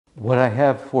What I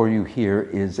have for you here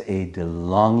is a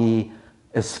DeLonghi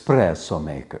espresso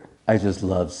maker. I just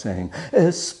love saying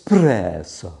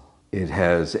espresso. It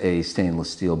has a stainless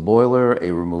steel boiler, a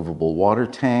removable water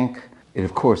tank. It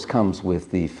of course comes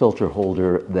with the filter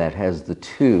holder that has the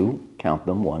two, count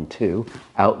them, 1, 2,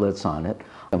 outlets on it.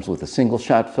 Comes with a single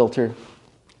shot filter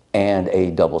and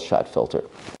a double shot filter.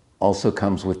 Also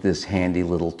comes with this handy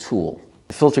little tool.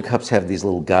 The filter cups have these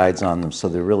little guides on them, so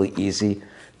they're really easy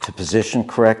to position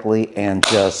correctly and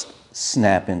just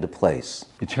snap into place.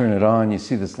 You turn it on, you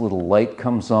see this little light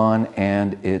comes on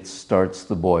and it starts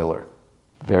the boiler.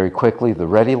 Very quickly the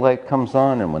ready light comes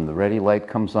on, and when the ready light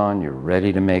comes on, you're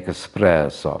ready to make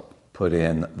espresso. Put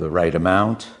in the right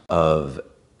amount of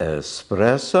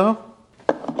espresso,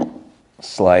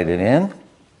 slide it in,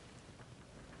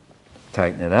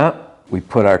 tighten it up. We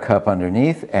put our cup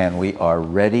underneath and we are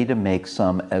ready to make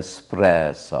some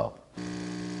espresso.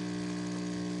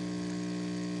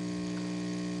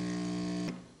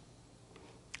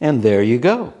 And there you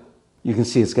go. You can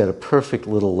see it's got a perfect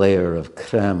little layer of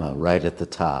crema right at the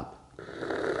top.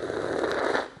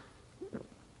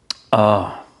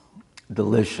 Ah,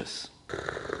 delicious.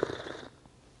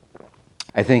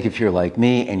 I think if you're like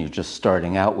me and you're just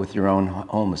starting out with your own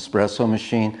home espresso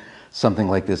machine, something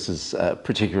like this is a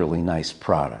particularly nice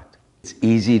product. It's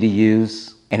easy to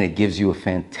use and it gives you a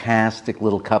fantastic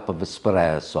little cup of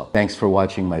espresso. Thanks for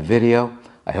watching my video.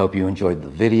 I hope you enjoyed the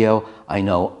video. I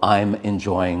know I'm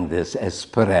enjoying this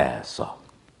espresso.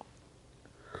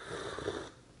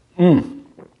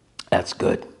 That's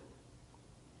good.